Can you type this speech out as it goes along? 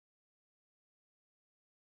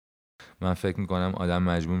من فکر میکنم آدم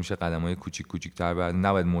مجبور میشه قدم‌های کوچیک‌تر برداره،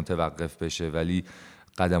 نباید متوقف بشه ولی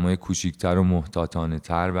قدم‌های کوچیک‌تر و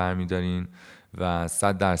محتاطانه‌تر برمی‌دارین و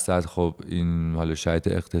 100% خب این حالا شرایط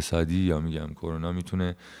اقتصادی یا میگم کرونا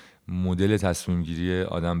میتونه مدل تصمیم گیری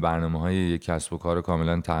آدم، برنامه‌های یک کسب و کار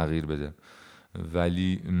کاملا تغییر بده،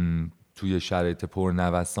 ولی توی شرایط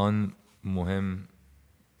پرنوسان مهم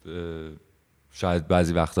شاید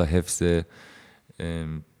بعضی وقتا حفظ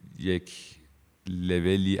یک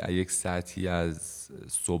لولی، یک سطحی از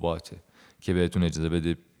ثباته که بهتون اجازه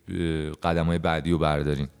بده قدم‌های بعدی رو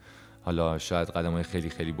بردارین. حالا شاید قدم‌های خیلی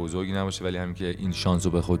خیلی بزرگی نباشه ولی همین که این شانس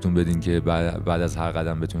رو به خودتون بدین که بعد از هر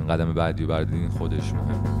قدم بتونین قدم بعدی رو بردارین، خودش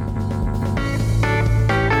مهمه.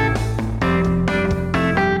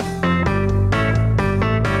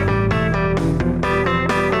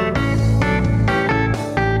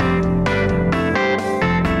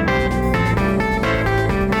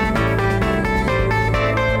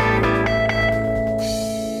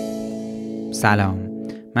 سلام،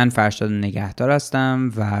 من فرشاد نگهدار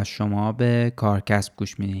هستم و شما به کارکسب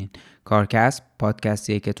گوش میدین. کارکسب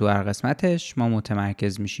پادکستیه که تو هر قسمتش ما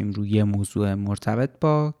متمرکز میشیم روی یه موضوع مرتبط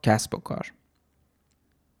با کسب و کار.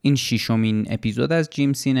 این 6مین اپیزود از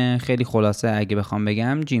جیمسینه. خیلی خلاصه اگه بخوام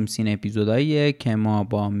بگم، جیمسین اپیزوداییه که ما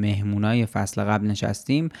با مهمونای فصل قبل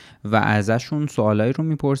نشستیم و ازشون سوالایی رو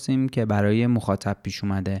میپرسیم که برای مخاطب پیش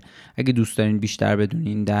اومده. اگه دوست دارین بیشتر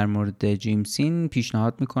بدونین در مورد جیمسین،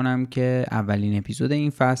 پیشنهاد میکنم که اولین اپیزود این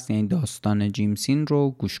فصل یعنی داستان جیمسین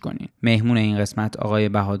رو گوش کنین. مهمون این قسمت آقای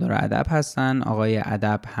بهادر ادب هستن. آقای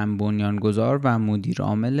ادب هم بنیانگذار و مدیر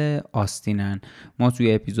عامل آستینن. ما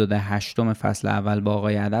توی اپیزود 8 فصل اول با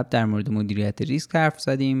آقای ادب در مورد مدیریت ریسک حرف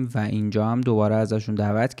زدیم و اینجا هم دوباره ازشون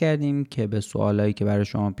دعوت کردیم که به سوالایی که برای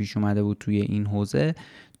شما پیش اومده بود توی این حوزه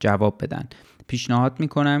جواب بدن. پیشنهاد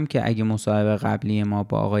میکنم که اگه مصاحبه قبلی ما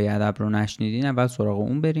با آقای ادب رو نشنیدین، اول سراغ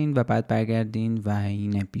اون برین و بعد برگردین و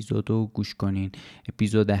این اپیزود رو گوش کنین.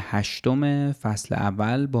 اپیزود 8 فصل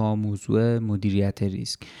اول با موضوع مدیریت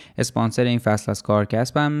ریسک. اسپانسر این فصل از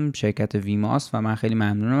کارکسبم شرکت ویماست و من خیلی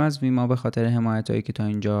ممنونم از ویما به خاطر حمایتایی که تا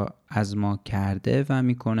اینجا از ما کرده و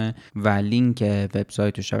میکنه و لینک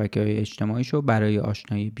وبسایت و شبکه‌های اجتماعیشو برای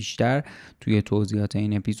آشنایی بیشتر توی توضیحات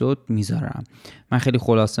این اپیزود میذارم. من خیلی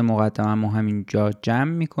خلاصه مقدمه‌مو همینجا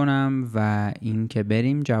جمع میکنم و این که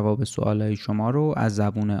بریم جواب سوالای شما رو از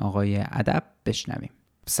زبون آقای ادب بشنویم.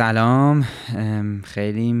 سلام،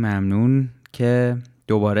 خیلی ممنون که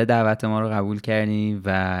دوباره دعوت ما رو قبول کردی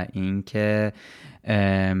و این که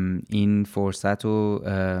این فرصت رو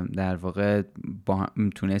در واقع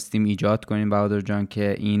تونستیم ایجاد کنیم بهادر جان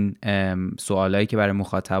که این سوالایی که برای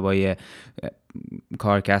مخاطبای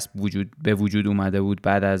کارکسب به وجود اومده بود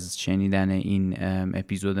بعد از شنیدن این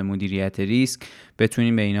اپیزود مدیریت ریسک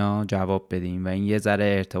بتونیم به اینا جواب بدیم و این یه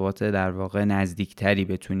ذره ارتباط در واقع نزدیکتری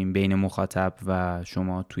بتونیم بین مخاطب و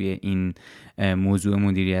شما توی این موضوع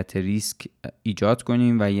مدیریت ریسک ایجاد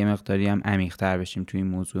کنیم و یه مقداری هم عمیق‌تر بشیم توی این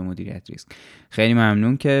موضوع مدیریت ریسک. خیلی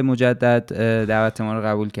ممنون که مجدد دعوت ما رو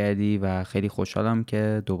قبول کردی و خیلی خوشحالم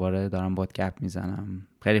که دوباره دارم بات گپ میزنم.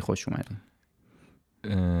 خیلی خوش اومدین.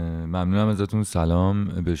 ممنونم ازتون. سلام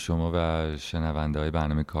به شما و شنونده های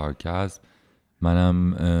برنامه کارکسب.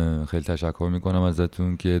 منم خیلی تشکر میکنم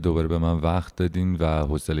ازتون که دوباره به من وقت دادین و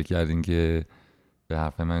حوصله کردین که به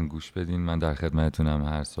حرف من گوش بدین. من در خدمتتونم،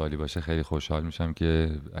 هر سوالی باشه خیلی خوشحال میشم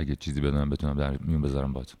که اگه چیزی بدونم بتونم در میون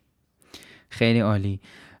بذارم باتون. خیلی عالی.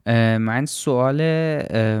 من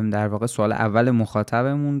در واقع سوال اول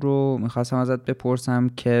مخاطبمون رو میخواستم ازت بپرسم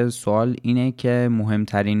که سوال اینه که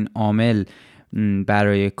مهمترین عامل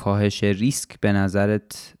برای کاهش ریسک به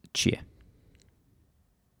نظرت چیه؟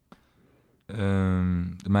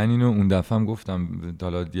 من اینو اون دفعه هم گفتم،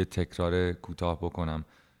 حالا یه تکرار کوتاه بکنم.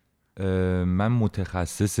 من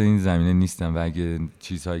متخصص این زمینه نیستم و اگه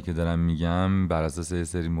چیزهایی که دارم میگم بر اساس یه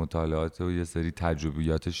سری مطالعات و یه سری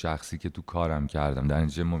تجربیات شخصی که تو کارم کردم، در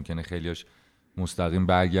نتیجه ممکنه خیلیاش مستقیم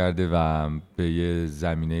برگرده و به یه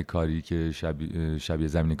زمینه کاری که شبیه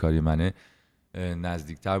زمینه کاری منه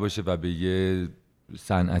نزدیکتر باشه و به یه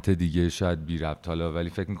صنعت دیگه شاید بی ربط، حالا ولی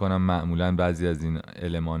فکر میکنم معمولا بعضی از این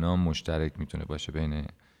المانا مشترک میتونه باشه بین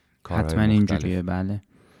کارهای حتما اینجوریه. بله.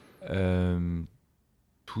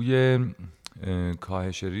 توی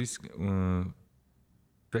کاهش ریسک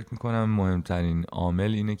فکر میکنم مهمترین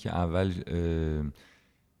عامل اینه که اول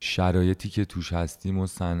شرایطی که توش هستیم و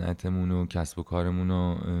صنعتمون و کسب و کارمون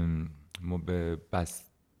رو ما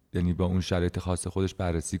یعنی با اون شرایط خاص خودش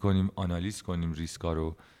بررسی کنیم، آنالیز کنیم، ریسکا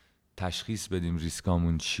رو تشخیص بدیم،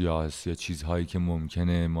 ریسکامون چی هست یا چیزهایی که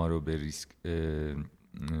ممکنه ما رو به ریسک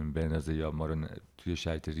بندازه یا ما رو توی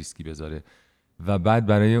شرایط ریسکی بذاره و بعد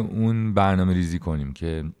برای اون برنامه ریزی کنیم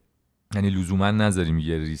که یعنی لزوما نذاریم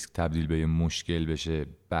یه ریسک تبدیل به یه مشکل بشه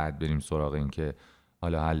بعد بریم سراغ این که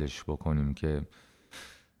حالا حلش بکنیم، که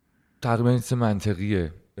تقریبا چیز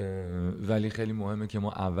منطقیه. ولی خیلی مهمه که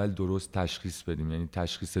ما اول درست تشخیص بدیم، یعنی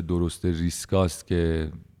تشخیص درست ریسکاست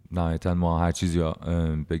که نهایتا ما هر چیزی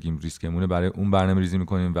بگیم ریسکمونه برای اون برنامه ریزی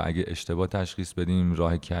میکنیم و اگه اشتباه تشخیص بدیم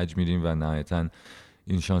راه کج میریم و نهایتا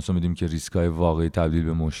این شانس رو میدیم که ریسکای واقعی تبدیل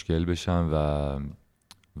به مشکل بشن و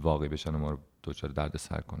واقعی بشن و ما رو دچار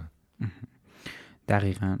دردسر کنن.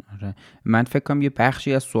 دقیقاً آره. من فکر کنم یه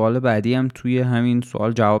بخشی از سوال بعدی هم توی همین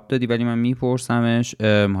سوال جواب دادی، ولی من میپرسمش.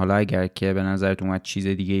 حالا اگر که به نظرت اومد چیز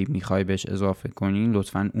دیگه میخوای بهش اضافه کنین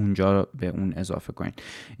لطفاً اونجا به اون اضافه کنین.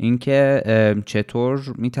 اینکه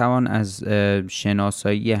چطور میتوان از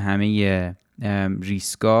شناسایی همه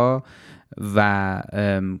ریسکا و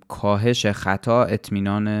کاهش خطا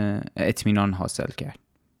اطمینان حاصل کرد.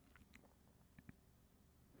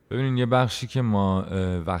 ببینین یه بخشی که ما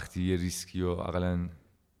وقتی یه ریسکی رو اقلا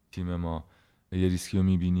تیم ما یه ریسکی رو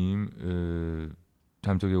میبینیم،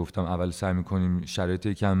 همونطور که گفتم اول سعی میکنیم شرایط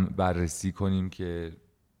یکم بررسی کنیم که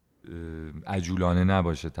عجولانه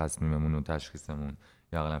نباشه تصمیممون و تشخیصمون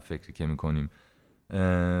یا اقلا فکری که میکنیم،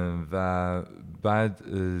 و بعد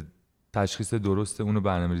تشخیص درست اونو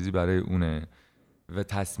برنامه ریزی برای اونه و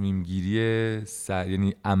تصمیم گیری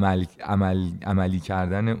یعنی عملی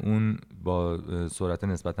کردن اون با سرعت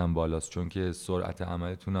نسبتاً بالاست، چون که سرعت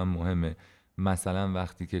عملتون هم مهمه. مثلا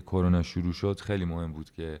وقتی که کرونا شروع شد خیلی مهم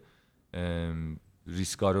بود که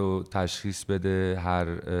ریسکا رو تشخیص بده هر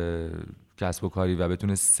کسب و کاری و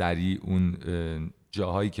بتونه سریع اون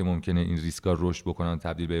جاهایی که ممکنه این ریسکا رشد بکنن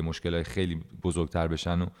تبدیل به مشکلات خیلی بزرگتر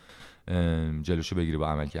بشن و جلوشو بگیره با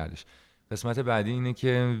عمل کردش. قسمت بعدی اینه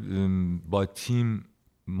که با تیم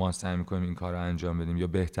ما سعی میکنیم این کار رو انجام بدیم، یا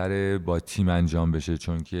بهتره با تیم انجام بشه،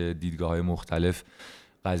 چون که دیدگاه‌های مختلف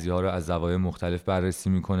قضیه ها رو از زوایای مختلف بررسی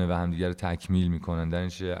میکنه و همدیگر رو تکمیل میکنن. در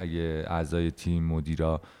اینجا اگه اعضای تیم،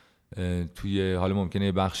 مدیرا توی حالا ممکنه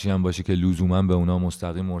یه بخشی هم باشه که لزوما به اونا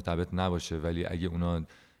مستقیم مرتبط نباشه، ولی اگه اونا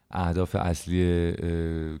اهداف اصلی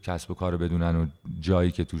کسب و کار رو بدونن و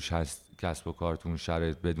جایی که توش هست کسب و کارتون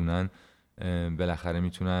شرایط بدونن، بالاخره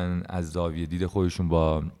میتونن از زاویه دید خودشون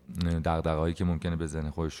با دغدغه‌هایی که ممکنه به ذهن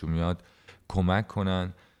خودشون میاد کمک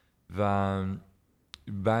کنن. و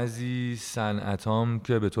بعضی صنعتام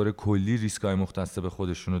که به طور کلی ریسکای مختص به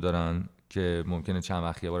خودشونو دارن که ممکنه چند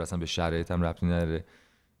وقت یه بار اصلا به شرایط هم ربطی نداره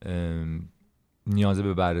نیاز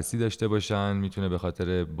به بررسی داشته باشن. میتونه به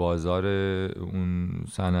خاطر بازار اون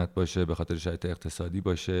صنعت باشه، به خاطر شرایط اقتصادی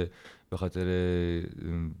باشه، به خاطر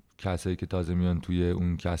کسایی که تازه میان توی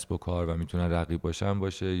اون کسب و کار و میتونن رقیب باشن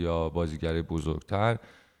باشه، یا بازیگر بزرگتر.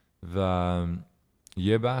 و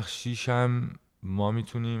یه بخشیش هم ما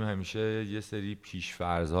میتونیم همیشه یه سری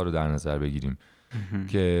پیش‌فرض‌ها رو در نظر بگیریم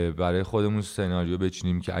که برای خودمون سناریو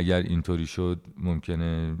بچینیم که اگر اینطوری شد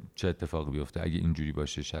ممکنه چه اتفاقی بیفته، اگه اینجوری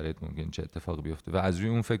باشه شرایط ممکنه چه اتفاقی بیفته، و از روی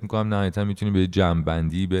اون فکر میکنم نهایتا میتونیم به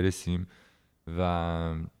جمع‌بندی برسیم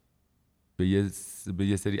و به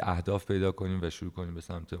یه سری اهداف پیدا کنیم و شروع کنیم به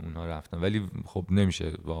سمت اونها رفتن. ولی خب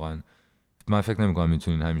نمیشه واقعا، من فکر نمیکنم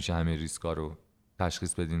میتونین همیشه همه ریسکا رو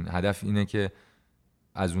تشخیص بدین. هدف اینه که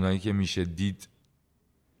از اونایی که میشه دید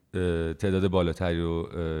تعداد بالاتری رو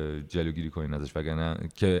جلوگیری کنین ازش، وگرنه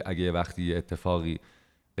که اگه یه وقتی یه اتفاقی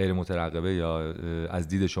غیر مترقبه یا از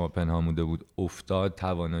دید شما پنهان مونده بود افتاد،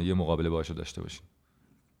 توانایی مقابله باهاش داشته باشین.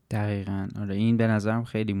 دقیقاً آره، این به نظرم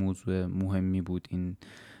خیلی موضوع مهمی بود،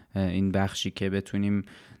 این بخشی که بتونیم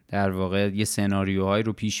در واقع یه سناریوهایی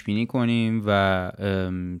رو پیش بینی کنیم و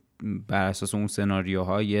بر اساس اون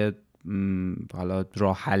سناریوهای حالا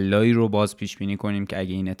راه حلایی رو باز پیش بینی کنیم که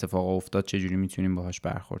اگه این اتفاق افتاد چجوری میتونیم باهاش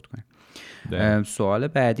برخورد کنیم. سوال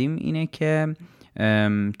بعدیم اینه که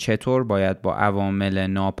چطور باید با عوامل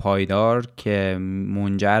ناپایدار که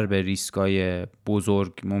منجر به ریسکای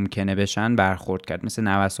بزرگ ممکنه بشن برخورد کرد، مثل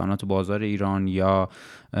نوسانات بازار ایران یا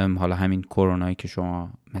حالا همین کرونایی که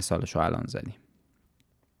شما مثالشو الان زدیم؟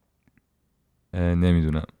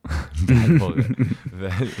 نمیدونم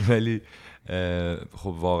ولی خب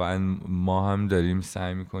واقعا ما هم داریم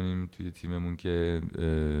سعی میکنیم توی تیممون که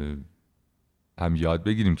هم یاد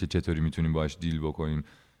بگیریم که چطوری میتونیم باش دیل بکنیم،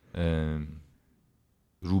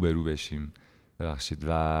 رو به رو بشیم ببخشید،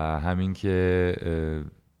 و همین که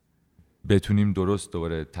بتونیم درست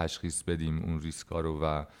دوباره تشخیص بدیم اون ریسکا رو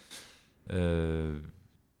و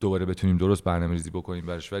دوباره بتونیم درست برنامه ریزی بکنیم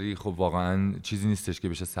برش. ولی خب واقعا چیزی نیستش که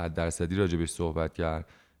بشه 100% راجبش صحبت کرد،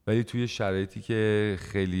 ولی توی شرایطی که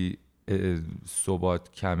خیلی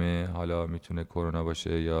ثبات کمه، حالا میتونه کرونا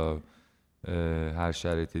باشه یا هر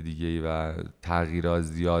شرایط دیگه‌ای و تغییرات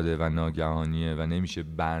زیاده و ناگهانیه و نمیشه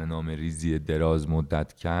برنامه ریزی دراز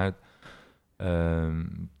مدت کرد،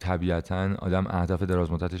 طبیعتاً آدم اهداف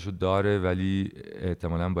دراز مدتش رو داره، ولی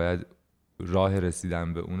احتمالاً باید راه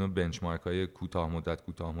رسیدن به اونو بنچمارک های کوتاه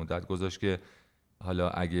مدت گذاشت که حالا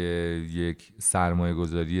اگه یک سرمایه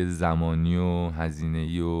گذاری زمانی و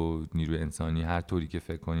هزینه‌ای و نیروی انسانی هر طوری که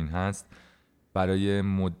فکر کنین هست برای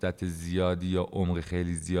مدت زیادی یا عمق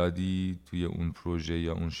خیلی زیادی توی اون پروژه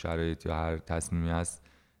یا اون شرایط یا هر تصمیمی هست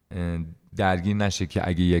درگیر نشه که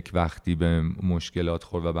اگه یک وقتی به مشکلات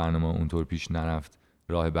خورد و برنامه اونطور پیش نرفت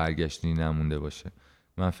راه برگشتی نمونده باشه.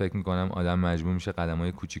 من فکر میکنم آدم مجبور میشه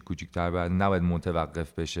قدم‌های کوچیک‌تر بعد نباید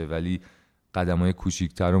متوقف بشه، ولی قدم‌های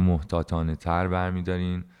کوچیک‌تر و محتاطانه‌تر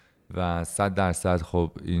برمی‌دارین و 100%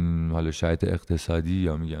 خب این حالا شرایط اقتصادی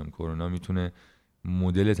یا میگم کرونا میتونه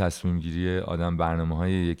مدل تصمیم گیری آدم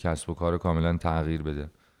برنامه‌های یک کسب و کار رو کاملا تغییر بده،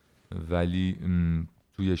 ولی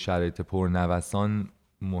توی شرایط پرنوسان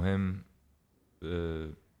مهم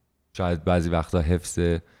شاید بعضی وقتا حفظ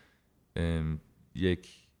یک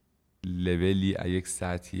لولی یک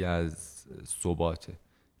سطحی از ثباته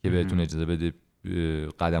که بهتون اجازه بده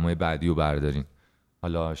قدم‌های بعدی رو بردارین.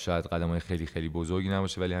 حالا شاید قدم‌های خیلی خیلی بزرگی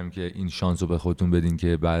نباشه، ولی همین که این شانس رو به خودتون بدین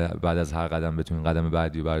که بعد از هر قدم بتونین قدم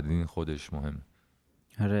بعدی رو بردارین خودش مهمه.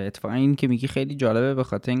 آره اتفاقا این که میگی خیلی جالبه، به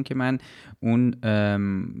خاطر اینکه من اون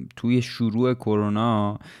توی شروع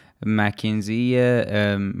کرونا مکنزی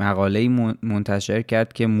مقاله‌ای منتشر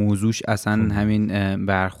کرد که موضوعش اصلا همین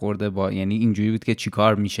برخورد با، یعنی اینجوری بود که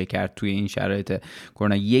چیکار میشه کرد توی این شرایط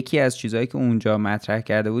کرونا. یکی از چیزهایی که اونجا مطرح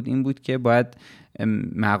کرده بود این بود که باید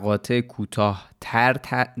مقاطع کوتاه تر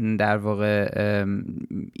در واقع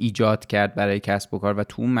ایجاد کرد برای کسب و کار و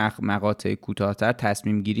تو مقاطع کوتاه‌تر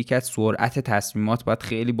تصمیم گیری کرد. سرعت تصمیمات باید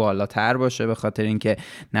خیلی بالاتر باشه به خاطر اینکه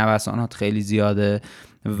نوسانات خیلی زیاده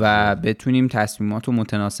و بتونیم تصمیمات رو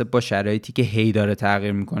متناسب با شرایطی که هی داره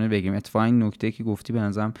تغییر میکنه بگیم. اتفاقا این نکته که گفتی به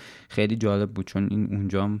نظرم خیلی جالب بود، چون این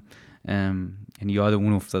اونجام یعنی یاد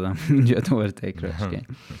اون افتادم اینجا دوباره تکرارش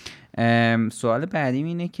کردم. سوال بعدیم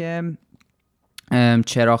اینه که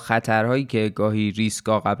چرا خطرهایی که گاهی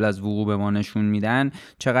ریسک‌ها قبل از وقوع به ما نشون میدن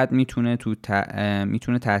چقدر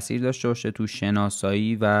میتونه تاثیر داشته باشه تو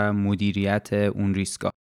شناسایی و مدیریت اون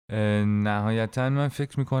ریسک‌ها؟ نهایتاً من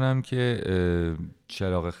فکر میکنم که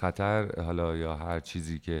چراغ خطر حالا یا هر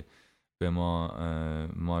چیزی که به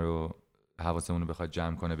ما رو حواسمون رو بخواد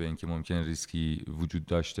جمع کنه به اینکه ممکن ریسکی وجود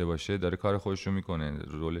داشته باشه داره کار خودش رو میکنه،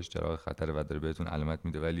 رولش چراغ خطره و داره بهتون علامت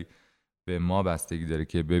میده، ولی به ما بستگی داره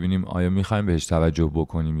که ببینیم آیا میخوایم بهش توجه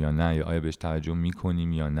بکنیم یا نه، یا آیا بهش توجه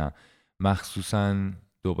میکنیم یا نه. مخصوصاً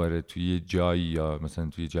دوباره توی جایی یا مثلا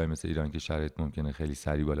توی جایی مثل ایران که شرایط ممکنه خیلی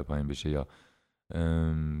سریع بالا پایین بشه، یا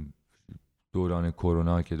دوران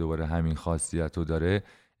کرونا که دوباره همین خاصیت رو داره،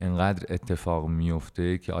 انقدر اتفاق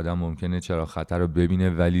میفته که آدم ممکنه چرا خطر رو ببینه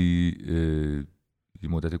ولی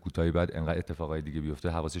مدت کوتاهی بعد انقدر اتفاقای دیگه بیفته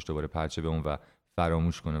حواسش دوباره پرچه به اون و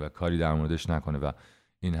فراموش کنه و کاری در موردش نکنه و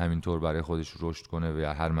این همینطور برای خودش رشد کنه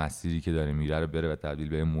و هر مسیری که داره میره رو بره و تبدیل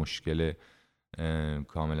به مشکل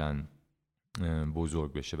کاملا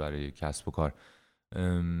بزرگ بشه برای کسب و کار.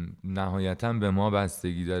 نهایتاً به ما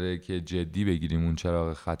بستگی داره که جدی بگیریم اون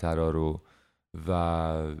چراغ خطرها رو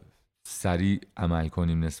و سریع عمل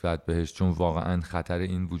کنیم نسبت بهش، چون واقعاً خطر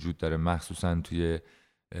این وجود داره، مخصوصاً توی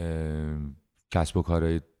کسب و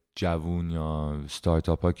کارهای جوون یا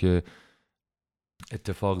ستارتاپ ها که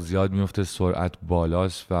اتفاق زیاد میفته، سرعت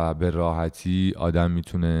بالاست و به راحتی آدم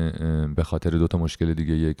میتونه به خاطر 2 مشکل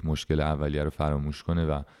دیگه یک مشکل اولیه رو فراموش کنه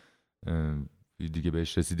و دیگه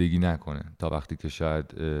بهش رسیدگی نکنه تا وقتی که شاید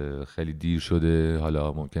خیلی دیر شده.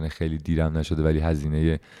 حالا ممکنه خیلی دیرم نشده ولی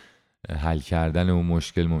هزینه حل کردن اون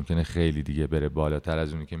مشکل ممکنه خیلی دیگه بره بالاتر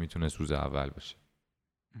از اونی که میتونه روز اول باشه.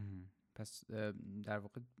 پس در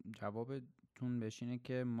واقع جوابتون بهش اینه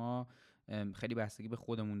که ما خیلی بستگی به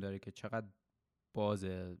خودمون داره که چقدر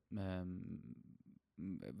بازه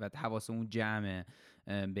و حواسمون جمعه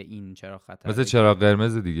به این چراغ خطر. مثل چراغ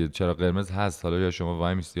قرمز دیگه، چراغ قرمز هست، حالا یا شما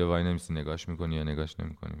وای میستی یا وای نمیستی، نگاش میکنی یا نگاش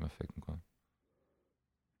نمیکنی. من فکر میکنم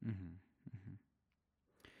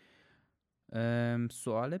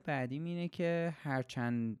سوال بعدیم اینه که هر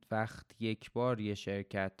چند وقت یک بار یه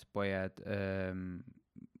شرکت باید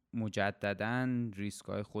مجدداً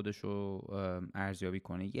ریسک‌های خودش رو ارزیابی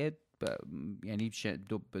کنه، یعنی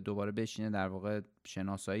دوباره بشینه در واقع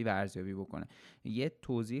شناسایی و ارزیابی بکنه. یه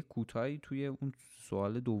توضیح کوتاهی توی اون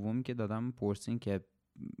سوال دومی که دادم پرسین که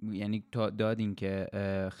یعنی دادین که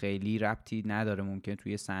خیلی ربطی نداره، ممکن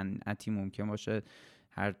توی صنعتی ممکن باشه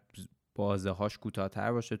هر بازه هاش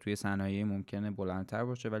کوتاه‌تر باشه، توی صنایعی ممکنه بلندتر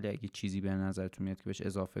باشه، ولی اگه چیزی به نظرتون میاد که بهش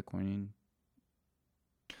اضافه کنین.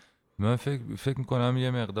 من فکر میکنم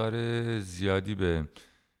یه مقدار زیادی به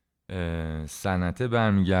صنعت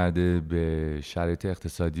برمیگرده، به شرایط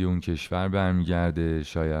اقتصادی اون کشور برمیگرده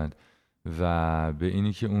شاید، و به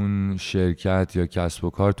اینی که اون شرکت یا کسب و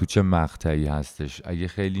کار تو چه مقطعی هستش. اگه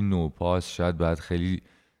خیلی نوپاس شاید باید خیلی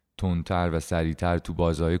تندتر و سریعتر تو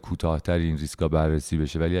بازهای کوتاه‌تر این ریسکا بررسی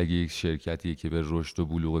بشه، ولی اگه یک شرکتیه که به رشد و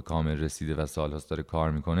بلوغ کامل رسیده و سال‌هاست داره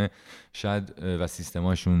کار میکنه شاید و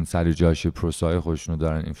سیستماشون سر جاشه، پروسه‌های خودشونو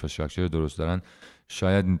دارن، اینفراستراکچر درست دارن،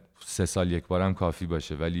 شاید 3 سال یک بارم کافی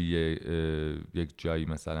باشه. ولی یک جایی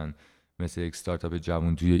مثلا مثل یک استارتاپ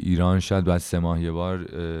جوان توی ایران شاید بعد 3 ماه یه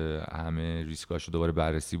بار همه ریسکاشو دوباره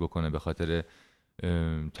بررسی بکنه، به خاطر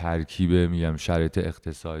ترکیب میگم شرایط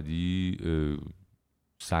اقتصادی،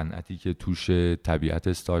 صنعتی که توش، طبیعت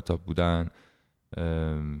استارتاپ بودن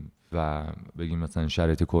و بگیم مثلا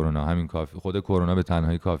شرایط کرونا. همین کافی، خود کرونا به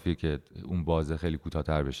تنهایی کافیه که اون بازه خیلی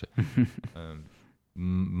کوتاه‌تر بشه.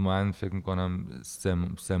 من فکر میکنم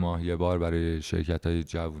 3 ماه یه بار برای شرکت‌های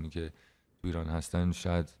جوونی که تو ایران هستن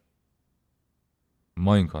شاید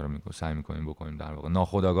ما این کارو سعی میکنیم بکنیم، در واقع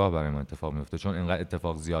ناخودآگاه برای ما اتفاق میفته، چون اینقدر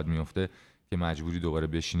اتفاق زیاد میفته که مجبوری دوباره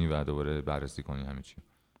بشینی و دوباره بررسی کنی همه چی.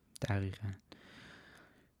 دقیقاً.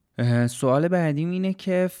 سوال بعدیم اینه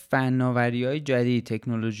که فناوری‌های جدید،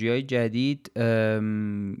 تکنولوژی‌های جدید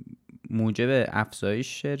موجب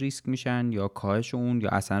افزایش ریسک میشن یا کاهش اون، یا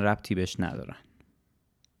اصلا ربطی بهش ندارن؟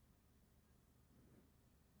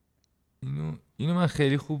 اینو من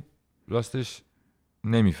خیلی خوب راستش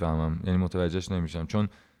نمیفهمم، یعنی متوجهش نمیشم، چون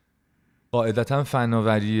قاعدتا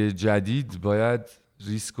فناوری جدید باید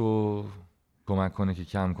ریسکو کمک کنه که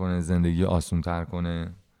کم کنه، زندگی آسان‌تر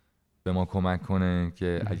کنه، به ما کمک کنه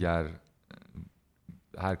که اگر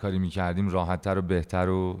هر کاری میکردیم راحت‌تر و بهتر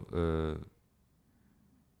و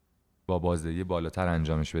با بازدهی بالاتر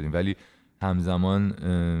انجامش بدیم. ولی همزمان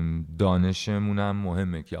دانشمون هم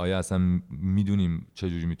مهمه که آیا اصلا میدونیم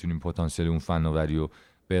چجوری میتونیم پتانسیل اون فناوری رو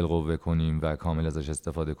بالقوه کنیم و کامل ازش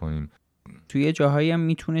استفاده کنیم. توی جاهایی هم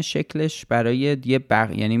میتونه شکلش برای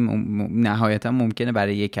یعنی نهایتا ممکنه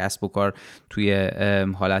برای یک کسب و کار توی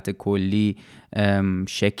حالت کلی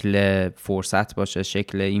شکل فرصت باشه،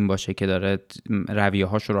 شکل این باشه که داره رویه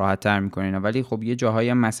هاشو راحت تر میکنه، ولی خب یه جاهایی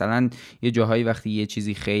هم مثلا یه جاهایی وقتی یه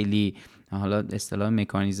چیزی خیلی، حالا اصطلاح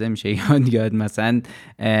مکانیزه میشه یاد مثلا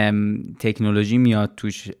تکنولوژی میاد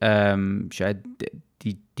توش، شاید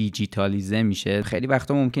دیجیتالیزه میشه، خیلی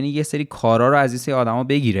وقتا ممکنه یه سری کارا رو از این سری آدما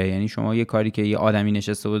بگیره. یعنی شما یه کاری که یه آدمی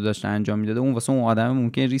نشسته بود داشته انجام میداده، اون واسه اون آدم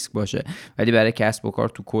ممکن ریسک باشه، ولی برای کسب و کار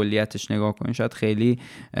تو کلیتش نگاه کنین شاید خیلی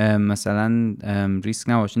مثلا ریسک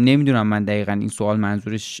نباشه. نمیدونم من دقیقاً این سوال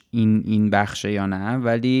منظورش این بخشه یا نه،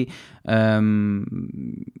 ولی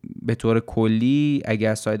به طور کلی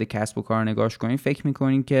اگر از ساید کسب و کار نگاهش کنین فکر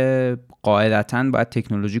میکنین که قاعدتاً باید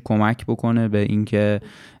تکنولوژی کمک بکنه به اینکه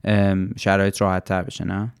شرایط راحت تر بشه،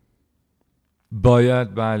 نه؟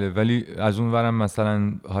 باید، بله، ولی از اون ورم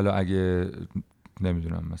مثلا حالا اگه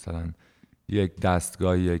نمیدونم مثلا یک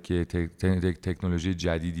دستگاهیه که تکنولوژی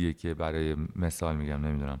جدیدیه که برای مثال میگم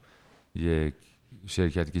نمیدونم یک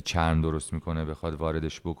شرکتی که چرم درست میکنه بخواد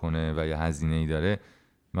واردش بکنه و یه هزینه‌ای داره،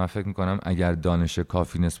 من فکر میکنم اگر دانش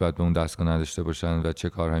کافی نسبت به اون دستگاه نداشته باشن و چه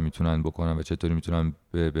کارهایی میتونن بکنن و چطوری میتونن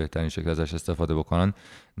به بهترین شکل ازش استفاده بکنن،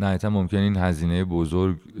 نهایتا ممکن این هزینه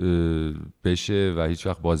بزرگ بشه و هیچ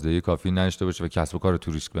وقت بازدهی کافی نداشته باشه و کسب و کار رو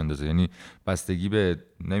تو ریسک بندازه. یعنی بستگی به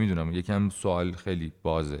نمیدونم، یکم سوال خیلی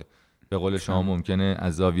بازه. به قول شما ممکنه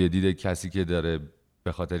از زاویه دید کسی که داره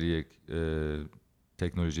به خاطر یک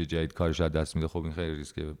تکنولوژی جدید کارش از دست میده، خب این خیلی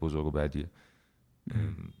ریسک بزرگ و بدیه.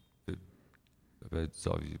 به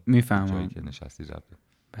زاویه میفهمم جایی که نشستی رفته.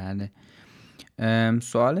 بله.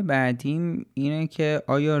 سوال بعدیم اینه که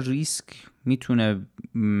آیا ریسک میتونه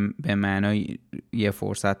به معنای یه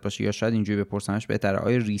فرصت باشه، یا شاید اینجوری بپرسمش بهتره،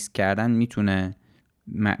 آیا ریسک کردن میتونه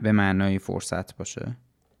به معنای فرصت باشه؟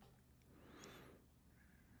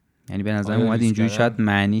 یعنی به نظر اومد اینجوری شاید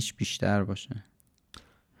معنیش بیشتر باشه.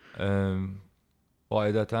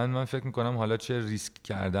 قاعدتا من فکر میکنم حالا چه ریسک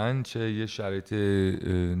کردن، چه یه شرایط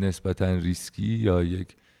نسبتا ریسکی یا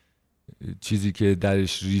یک چیزی که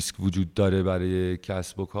درش ریسک وجود داره برای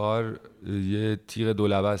کسب و کار، یه تیغ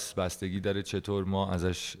دولبست بستگی داره چطور ما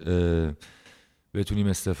ازش بتونیم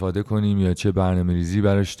استفاده کنیم یا چه برنامه ریزی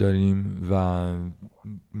براش داریم و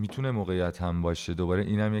میتونه موقعیت هم باشه. دوباره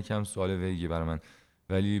اینم یکم سوال ویگی برای من،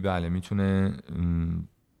 ولی بله میتونه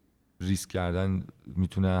ریسک کردن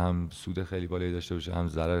میتونه هم سود خیلی بالایی داشته باشه، هم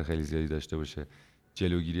ضرر خیلی زیادی داشته باشه.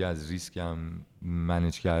 جلوگیری از ریسک هم،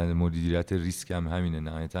 منیج کردن، مدیریت ریسک هم همینه.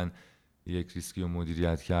 نهایتاً یک ریسکی رو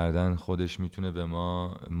مدیریت کردن خودش میتونه به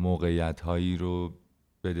ما موقعیت هایی رو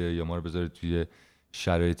بده یا ما رو بذاره توی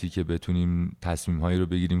شرایطی که بتونیم تصمیم هایی رو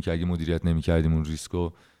بگیریم که اگه مدیریت نمی کردیم اون ریسک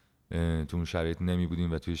رو تو اون شرایط نمی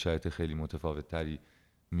بودیم و توی شرایط خیلی متفاوت تری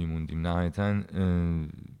میموندیم. نهایتاً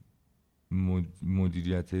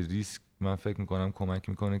مدیریت ریسک من فکر میکنم کمک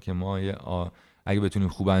میکنه که ما اگه بتونیم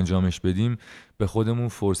خوب انجامش بدیم به خودمون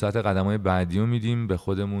فرصت قدم‌های بعدی رو میدیم، به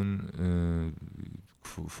خودمون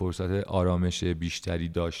فرصت آرامش بیشتری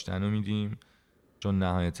داشتن رو میدیم، چون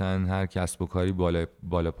نهایتاً هر کسب و کاری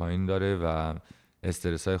بالا پایین داره و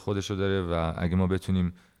استرس‌های خودشو داره و اگه ما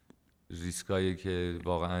بتونیم ریسکایی که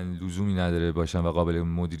واقعاً لزومی نداره باشن و قابل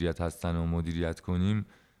مدیریت هستن و مدیریت کنیم،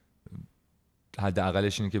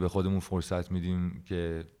 حداقلش اینه که به خودمون فرصت میدیم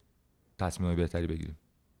که تصمیم‌های بهتری بگیریم.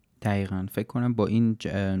 دقیقاً. فکر کنم با این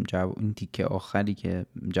این تیکه آخری که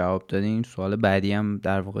جواب دادین سوال بعدی هم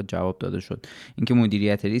در واقع جواب داده شد، اینکه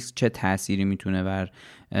مدیریت ریسک چه تأثیری میتونه بر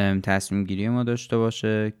تصمیم گیری ما داشته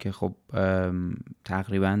باشه، که خب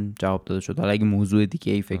تقریباً جواب داده شد. حالا اگه موضوع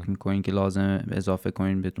دیگه ای فکر میکنین که لازم اضافه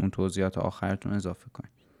کنین به اون توضیحات آخرتون اضافه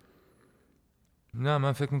کنین. نه،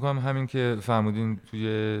 من فکر میکنم همین که فرمودین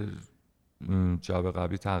توی جواب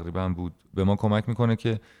قبلی تقریباً بود. به ما کمک میکنه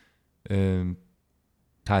که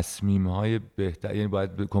تصمیم‌های بهتر، یعنی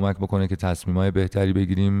باید کمک بکنه که تصمیم‌های بهتری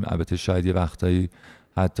بگیریم. البته شاید یه وقتایی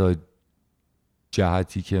حتی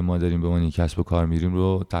جهتی که ما داریم به عنوان کسب و کار میریم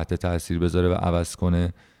رو تحت تاثیر بذاره و عوض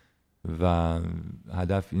کنه و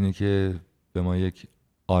هدف اینه که به ما یک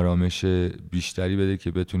آرامش بیشتری بده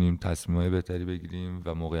که بتونیم تصمیم‌های بهتری بگیریم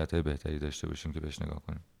و موقعیت‌های بهتری داشته باشیم که بهش نگاه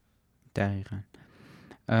کنیم. دقیقاً.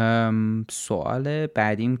 سوال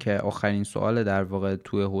بعدیم که آخرین سوال در واقع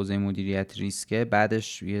توی حوزه مدیریت ریسکه،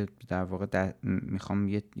 بعدش در واقع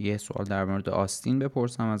میخوام یه سوال در مورد آستین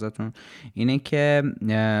بپرسم ازتون، اینه که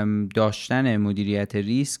داشتن مدیریت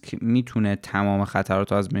ریسک میتونه تمام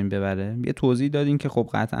خطرات رو از بین ببره؟ یه توضیح دادین که خب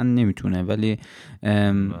قطعا نمیتونه، ولی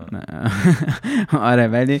آره،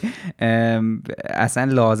 ولی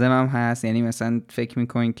اصلا لازم هم هست. یعنی مثلا فکر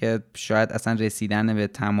میکنین که شاید اصلا رسیدن به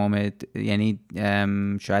تمام، یعنی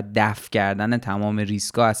شاید دفع کردن تمام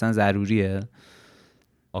ریسکا اصلا ضروریه؟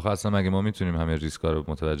 آخه اصلا مگه ما میتونیم همه ریسکا رو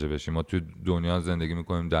متوجه بشیم؟ ما تو دنیا زندگی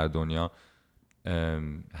میکنیم، در دنیا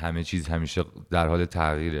همه چیز همیشه در حال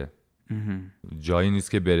تغییره. جایی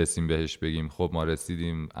نیست که برسیم بهش بگیم خب ما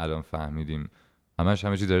رسیدیم الان فهمیدیم. همه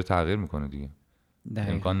چیز داره تغییر میکنه دیگه.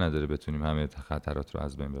 امکان نداره بتونیم همه خطرات رو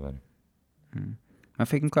از بین ببریم. من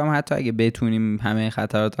فکر میکنم حتی اگه بتونیم همه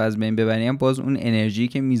خطرات رو از بین ببریم، باز اون انرژی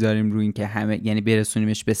که میذاریم روی این که همه، یعنی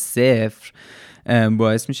برسونیمش به صفر،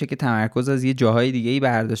 باعث میشه که تمرکز از یه جاهای دیگه ای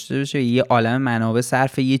برداشته بشه، یه عالم منابع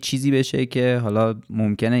صرف یه چیزی بشه که حالا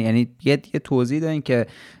ممکنه، یعنی یه توضیح دادین که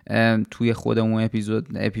توی خودمون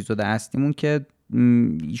اپیزود اصلیمون که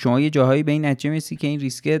شما یه جاهایی به این نتیجه میرسی که این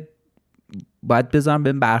ریسک باید بذارم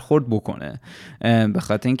به برخورد بکنه، به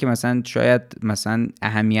خاطر اینکه مثلا شاید مثلا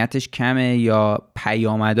اهمیتش کمه یا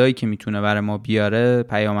پیامدهایی که میتونه برای ما بیاره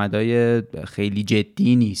پیامدهای خیلی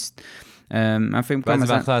جدی نیست. من فکر می‌کنم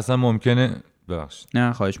بعضی وقتا اصلا ممکنه، ببخشید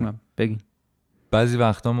نه خواهش می‌کنم بگین، بعضی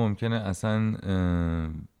وقتا ممکنه اصلا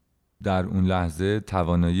در اون لحظه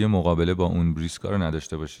توانایی مقابله با اون ریسکا رو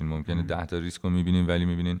نداشته باشین. ممکنه 10 تا ریسک رو می‌بینین ولی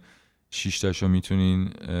می‌بینین 6 تاشو میتونین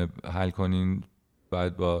حل کنین،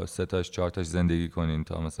 بعد با 3 تاش 4 تاش زندگی کنین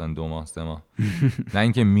تا مثلا 2 ماه 3 ماه. نه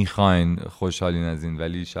اینکه میخواین، خوشحالین از این،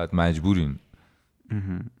 ولی شاید مجبورین.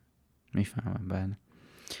 میفهمم. بله.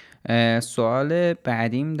 سوال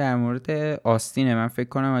بعدیم در مورد آستینه. من فکر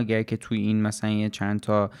کنم اگر که توی این مثلا یه چند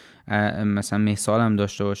تا مثلا مثال هم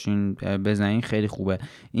داشته باشین بزنین خیلی خوبه.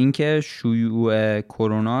 اینکه شیوع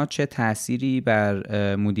کرونا چه تأثیری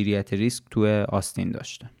بر مدیریت ریسک توی آستین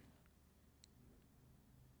داشته؟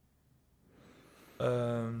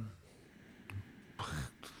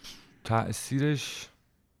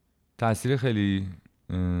 تأثیر خیلی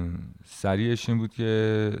سریعش این بود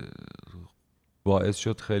که باعث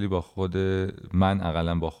شد خیلی با خود من،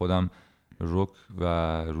 اقلا با خودم رک و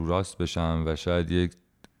رو راست بشم و شاید یک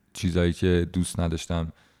چیزایی که دوست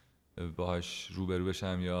نداشتم باهاش روبرو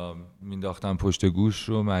بشم یا مینداختم پشت گوش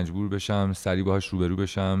رو مجبور بشم سریع باهاش روبرو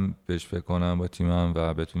بشم، بهش فکر کنم با تیمم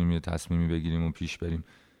و بتونیم یه تصمیمی بگیریم و پیش بریم.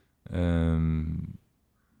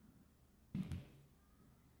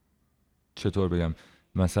 چطور بگم؟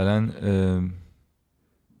 مثلا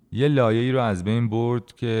یه لایه‌ای رو از بین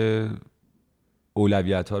برد که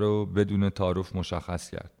اولویت‌ها رو بدون تعارف مشخص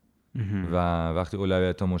کرد و وقتی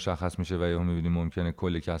اولویت‌ها مشخص میشه و یهو می‌بینیم ممکنه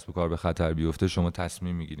کل کسب و کار به خطر بیفته، شما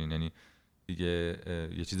تصمیم میگیرین. یعنی دیگه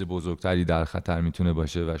یه چیز بزرگتری در خطر میتونه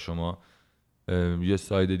باشه و شما یه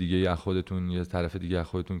ساید دیگه از خودتون، یه طرف دیگه از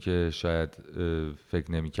خودتون که شاید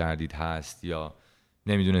فکر نمی‌کردید هست یا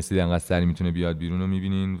نمیدونستید انقدر سری میتونه بیاد بیرون رو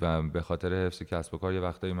میبینین و به خاطر حفظ کسب و کار یه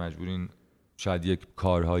وقتایی مجبورین شاید یک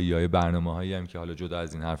کارهایی یا برنامه‌هایی هم که حالا جدا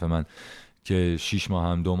از این حرف من که 6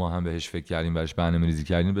 ماه هم 2 ماه هم بهش فکر کردیم براش برنامه‌ریزی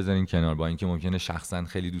کردیم بذارین کنار، با اینکه ممکنه شخصا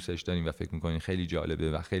خیلی دوستش دارین و فکر می‌کنین خیلی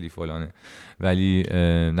جالبه و خیلی فلانه، ولی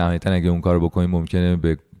نهایتا اگه اون کارو بکنین ممکنه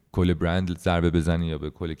به کل برند ضربه بزنه یا به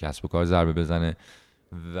کل کسب و کار ضربه بزنه.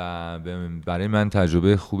 و برای من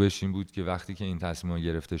تجربه خوبش این بود که وقتی که این تصمیم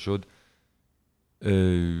گرفته شد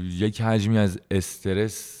یک حجمی از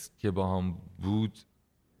استرس که با هم بود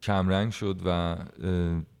کمرنگ شد و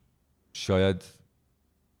شاید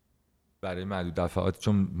برای معدود دفعات،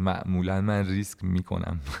 چون معمولا من ریسک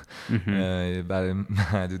میکنم برای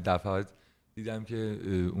معدود دفعات دیدم که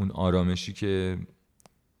اون آرامشی که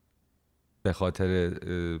به خاطر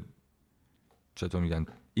چطور میگن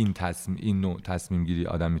این نوع تصمیم گیری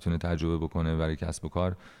آدم میتونه تجربه بکنه برای کسب و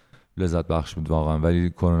کار لذت بخش بود واقعا. ولی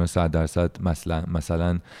کرونا 100%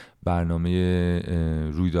 مثلا برنامه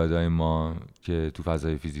رویدادهای ما که تو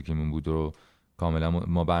فضای فیزیکیمون بود رو کاملا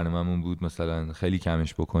ما برنامه‌مون بود مثلا خیلی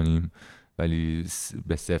کمش بکنیم، ولی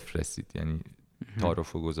به صفر رسید، یعنی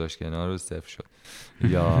تعارفو گذاشت کنار و صفر شد.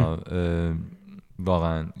 یا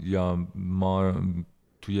واقعا یا ما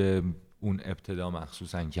توی اون ابتدا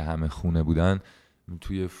مخصوصا که همه خونه بودن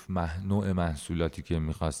توی نوع محصولاتی که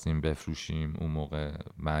میخواستیم بفروشیم اون موقع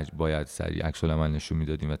باید سریع عکس العمل نشون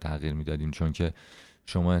میدادیم و تغییر میدادیم، چون که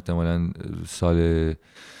شما احتمالاً سال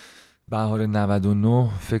بهار 99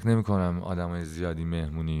 فکر نمی کنم آدمای زیادی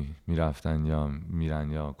مهمونی میرفتن یا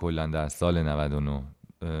میرن یا کلا در سال 99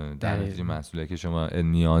 در نتیجه محصولی که شما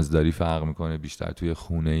نیاز داری فرق میکنه، بیشتر توی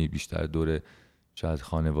خونه‌ای، بیشتر دور شاید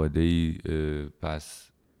خانواده‌ای،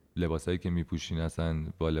 پس لباسایی که میپوشین اصلا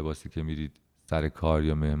با لباسی که میرید سر کار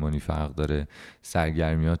یا مهمانی فرق داره،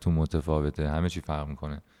 سرگرمیاتون متفاوته، همه چی فرق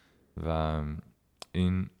میکنه و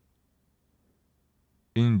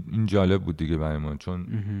این جالب بود دیگه برای ما، چون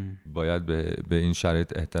باید به این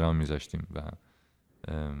شرایط احترام میذاشتیم و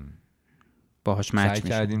باهاش مچ سعی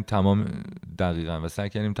کردیم دقیقاً سعی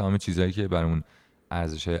کردیم تمام چیزایی که برامون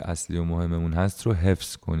ارزش‌های اصلی و مهممون هست رو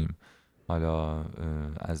حفظ کنیم، حالا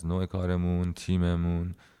از نوع کارمون،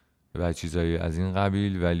 تیممون و چیزایی از این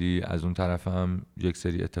قبیل، ولی از اون طرف هم یک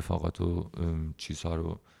سری اتفاقات و چیزها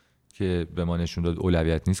رو که به ما نشون داد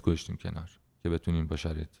اولویت نیست گذاشتیم کنار که بتونیم با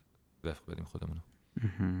شرایط وفق بدیم خودمون.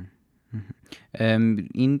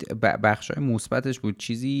 این بخشای مثبتش بود.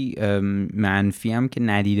 چیزی منفی هم که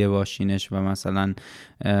ندیده باشینش و مثلا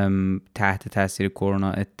تحت تاثیر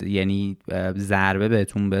کرونا یعنی ضربه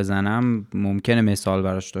بهتون بزنم ممکنه مثال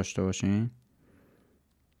براش داشته باشین؟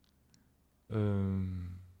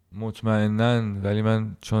 مطمئناً، ولی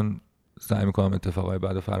من چون سعی میکنم اتفاقای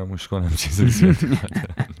بعد فراموش کنم چیزی زیادی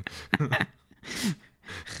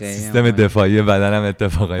سیستم دفاعی بدنم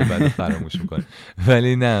اتفاقای بعد فراموش میکنه.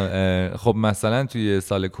 ولی نه، خب مثلا توی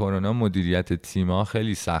سال کرونا مدیریت تیم‌ها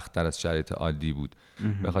خیلی سخت‌تر از شرایط عادی بود،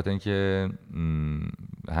 به خاطر اینکه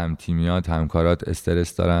هم تیمیات همکارات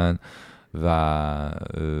استرس دارن و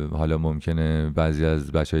حالا ممکنه بعضی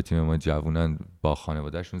از بچهای تیم ما جوونن با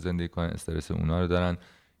خانواده‌شون زندگی کنن، استرس اونا رو دارن،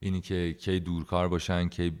 اینی که کی دورکار باشن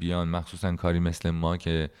کی بیان، مخصوصا کاری مثل ما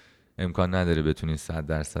که امکان نداره بتونین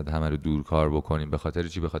 100% همه رو دورکار بکنیم. به خاطر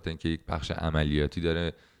چی؟ به خاطر اینکه یک بخش عملیاتی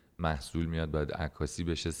داره، محصول میاد باید عکاسی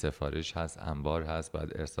بشه، سفارش هست، انبار هست،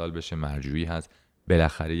 باید ارسال بشه، مرجوعی هست،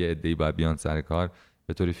 بالاخره یه عده‌ای باید بیان سر کار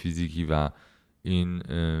به طور فیزیکی و این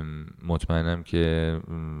مطمئنم که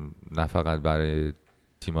نه فقط برای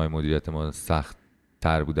تیم‌های مدیریت ما سخت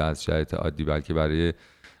تر بوده از شرایط عادی، بلکه برای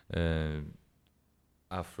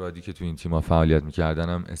افرادی که تو این تیم‌ها فعالیت می‌کردن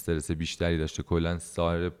هم استرس بیشتری داشته. کلاً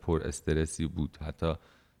سال پر استرسی بود، حتی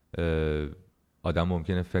آدم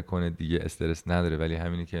ممکنه فکر کنه دیگه استرس نداره، ولی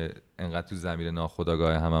همینی که انقدر تو ضمیر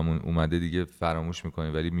ناخودآگاه هممون اومده دیگه فراموش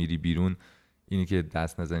می‌کنیم، ولی میری بیرون اینی که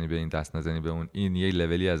دست نزنی به این دست نزنی به اون، این یه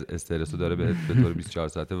لولی از استرس رو داره به طور 24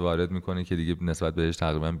 ساعته وارد میکنه که دیگه نسبت بهش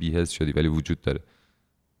تقریبا بی‌حس شدی، ولی وجود داره.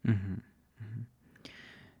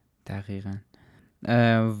 دقیقاً.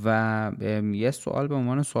 و یه سوال به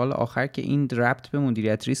عنوان سوال آخر که این ربط به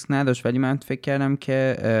مدیریت ریسک نداشت، ولی من فکر کردم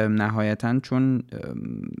که نهایتاً چون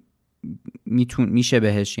میشه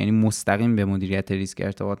بهش، یعنی مستقیم به مدیریت ریسک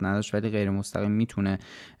ارتباط نداشت ولی غیر مستقیم میتونه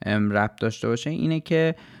ربط داشته باشه، اینه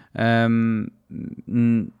که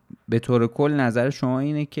به طور کل نظر شما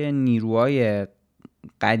اینه که نیروهای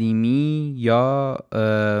قدیمی یا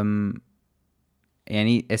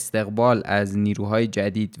یعنی استقبال از نیروهای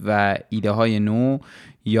جدید و ایده های نو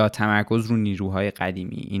یا تمرکز رو نیروهای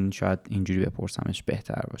قدیمی، این شاید اینجوری بپرسمش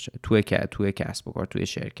بهتر باشه، توی کسب و کار، توی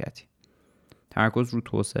شرکتی تمرکز رو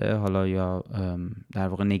توسعه حالا یا در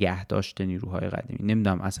واقع نگه داشته نیروهای قدیمی.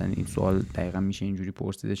 نمیدونم اصلا این سوال دقیقا میشه اینجوری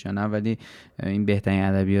پرسیدش یا نه، ولی این بهترین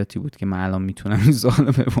ادبیاتی بود که من الان میتونم این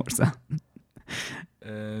سوالو بپرسم.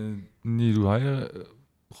 نیروهای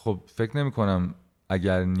خب فکر نمی کنم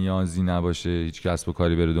اگر نیازی نباشه هیچ کسب و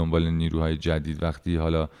کاری بره دنبال نیروهای جدید، وقتی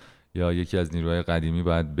حالا یا یکی از نیروهای قدیمی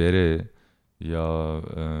باید بره یا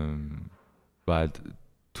باید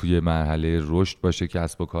توی مرحله رشد باشه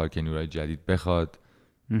کسب و کار که نیروهای جدید بخواد.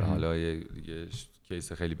 و حالا یه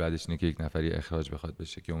کیس خیلی بعدش اینه که یک نفری اخراج بخواد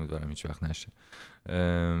بشه که امیدوارم هیچ وقت نشه.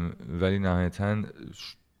 ولی نهایتاً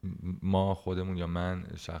ما خودمون یا من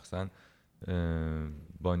شخصاً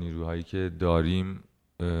با نیروهایی که داریم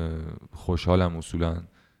خوشحالم اصولاً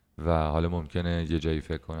و حالا ممکنه یه جایی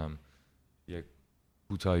فکر کنم یک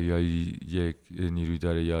کوتاهیایی یک نیروی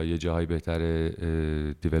داره یا یه جاهای بهتر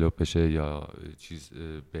دیولوپ بشه یا چیز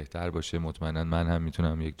بهتر باشه. مطمئناً من هم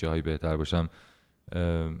میتونم یک جاهای بهتر باشم،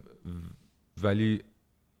 ولی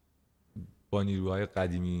با نیروهای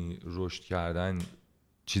قدیمی رشد کردن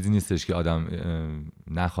چیزی نیستش که آدم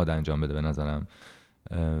نخواد انجام بده به نظرم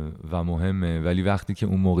و مهمه. ولی وقتی که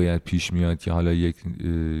اون موقعیت پیش میاد که حالا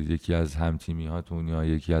یکی از همتیمی هاتون یا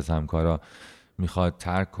یکی از همکارا میخواد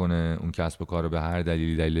ترک کنه اون کسب و کار رو به هر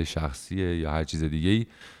دلیلی، دلیل شخصیه یا هر چیز دیگه‌ای،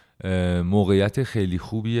 موقعیت خیلی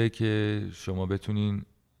خوبیه که شما بتونین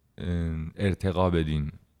ارتقا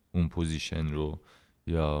بدین اون پوزیشن رو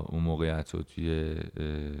یا اون موقعیت رو توی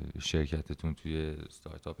شرکتتون، توی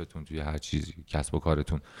استارتاپتون، توی هر چیزی کسب و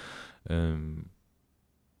کارتون.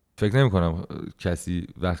 فکر نمی کنم کسی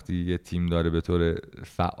وقتی یه تیم داره به طور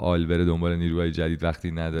فعال بره دنبال نیروهای جدید،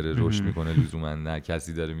 وقتی نداره رشد میکنه لزوما. نه،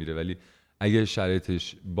 کسی داره میره، ولی اگه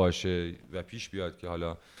شرایطش باشه و پیش بیاد که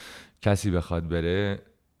حالا کسی بخواد بره،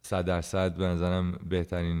 100% به نظرم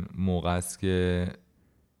بهترین موقع است که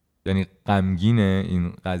یعنی غمگینه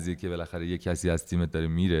این قضیه که بالاخره یه کسی از تیمت داره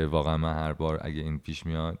میره. واقعا من هر بار اگه این پیش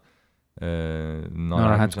میاد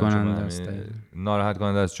ناراحت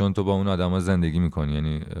کننده است، چون تو با اون آدما زندگی میکنی،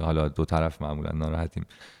 یعنی حالا دو طرف معمولا ناراحتیم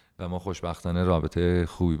و ما خوشبختانه رابطه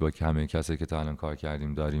خوبی با همه کسایی که تا الان کار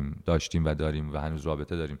کردیم داشتیم و داریم و هنوز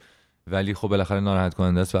رابطه داریم. ولی خب بالاخره ناراحت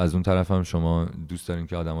کننده است و از اون طرف هم شما دوست دارین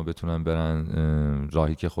که آدما بتونن برن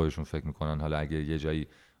راهی که خودشون فکر میکنن. حالا اگه یه جایی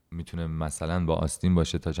میتونه مثلا با آستین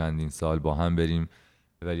باشه تا چندین سال با هم بریم،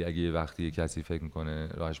 ولی اگه یه وقتی یه کسی فکر میکنه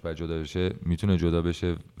راهش باید جدا بشه میتونه جدا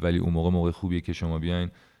بشه. ولی اون موقع خوبیه که شما بیاین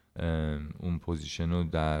اون پوزیشن رو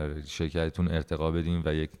در شرکتتون ارتقا بدین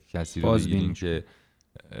و یک کسی رو بگیرین که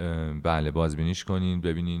بله بازبینیش کنین،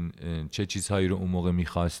 ببینین چه چیزهایی رو اون موقع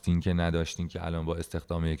میخواستین که نداشتین که الان با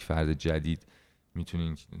استخدام یک فرد جدید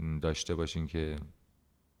میتونین داشته باشین که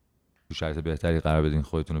تو شرایط بهتری قرار بدین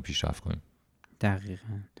خودتون رو پیشرفت کنین.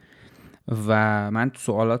 دقیقاً. و من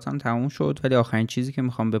سوالاتم تموم شد، ولی آخرین چیزی که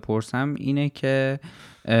میخوام بپرسم اینه که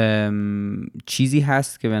چیزی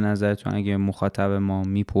هست که به نظرتون اگه مخاطب ما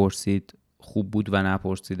میپرسید خوب بود و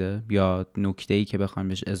نپرسیده، یا نکته‌ای که بخوایم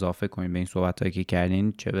بهش اضافه کنیم به این صحبتایی که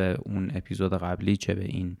کردین، چه به اون اپیزود قبلی چه به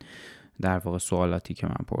این در واقع سوالاتی که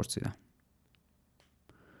من پرسیدم؟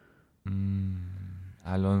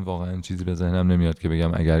 الان واقعا چیزی به ذهنم نمیاد که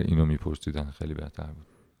بگم اگر اینو میپرسیدن خیلی بهتر بود.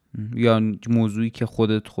 یا موضوعی که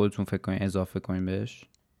خودتون فکر کنین اضافه کنین بهش؟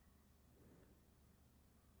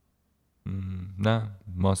 نه،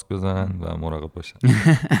 ماسک بزنن و مراقب باشن.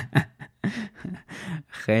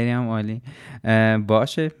 خیلی هم عالی.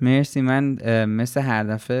 باشه، مرسی. من مثل هر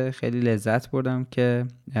دفعه خیلی لذت بردم که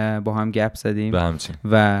با هم گپ زدیم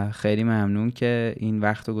و خیلی ممنون که این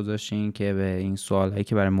وقت رو گذاشتین که به این سوالایی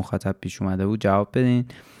که برای مخاطب پیش اومده بود جواب بدین.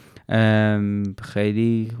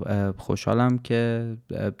 خیلی خوشحالم که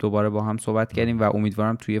دوباره با هم صحبت کردیم و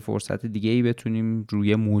امیدوارم توی فرصت دیگه‌ای بتونیم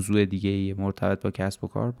روی موضوع دیگه‌ای مرتبط با کسب و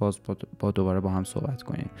کار با دوباره با هم صحبت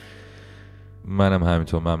کنیم. منم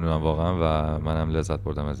همینطور ممنونم واقعا و منم لذت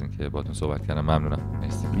بردم از اینکه باهاتون صحبت کردم. ممنونم.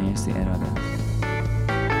 مرسی اراده.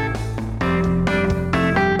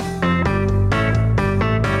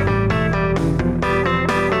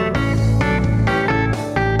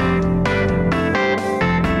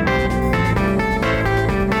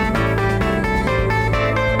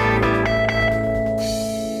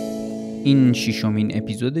 این 6مین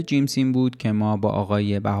اپیزود جیمسین بود که ما با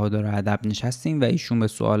آقای بهادر ادب نشستیم و ایشون به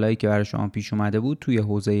سوالایی که برای شما پیش اومده بود توی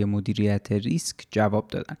حوزه مدیریت ریسک جواب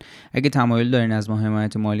دادن. اگه تمایل دارین از ما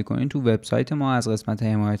حمایت مالی کنین، تو وبسایت ما از قسمت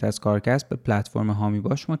حمایت از کارکسب به پلتفرم هامی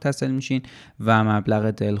باش متصل میشین و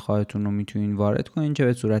مبلغ دلخواهتون رو میتونین وارد کنین، چه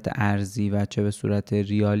به صورت ارزی و چه به صورت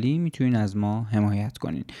ریالی میتونین از ما حمایت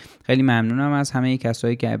کنین. خیلی ممنونم از همه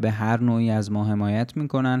کسایی که به هر نوعی از ما حمایت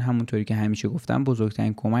میکنن. همونطوری که همیشه گفتم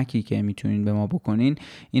بزرگترین کمکی که میتونین به ما بکنین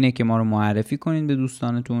اینه که ما رو معرفی کنین به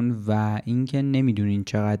دوستانتون و اینکه نمیدونین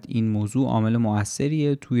چقدر این موضوع عامل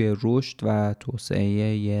موثریه توی رشد و توسعه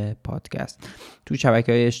یه پادکست. تو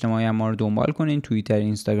شبکه‌های اجتماعی ما رو دنبال کنین، توییتر،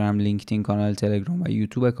 اینستاگرام، لینکدین، کانال تلگرام و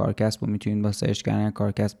یوتیوب کارکسب رو میتونین با سرچ کردن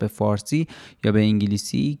کارکسب به فارسی یا به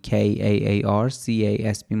انگلیسی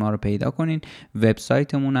KAARCASP ما رو پیدا کنین.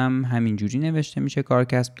 وبسایتمون هم همینجوری نوشته میشه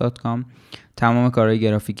karkasb.com. تمام کارهای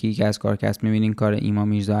گرافیکی که از کارکسب میبینین کار ایمان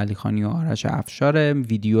میرزا علیخانی و آرش افشاره.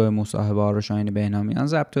 ویدیو مصاحبه ها رو شاهین بهنامیان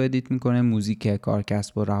ضبط و ادیت میکنه. موزیک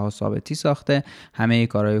کارکسب و رها ثابتی ساخته. همه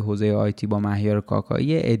کارهای حوزه آیتی با مهیار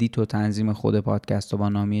کاکایی. ادیت و تنظیم خود پادکست و با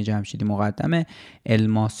نامی جمشیدی مقدمه.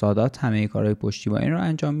 الما سادات همه کارهای پشتیبانی رو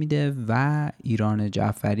انجام میده و ایران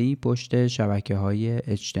جعفری پشت شبکه‌های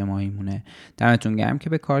اجتماعی مونه. دمتون گرم که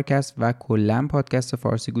به کارکسب و کلا پادکست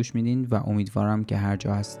فارسی گوش میدین و امیدوارم که هر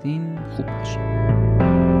جا هستین خوب باشین.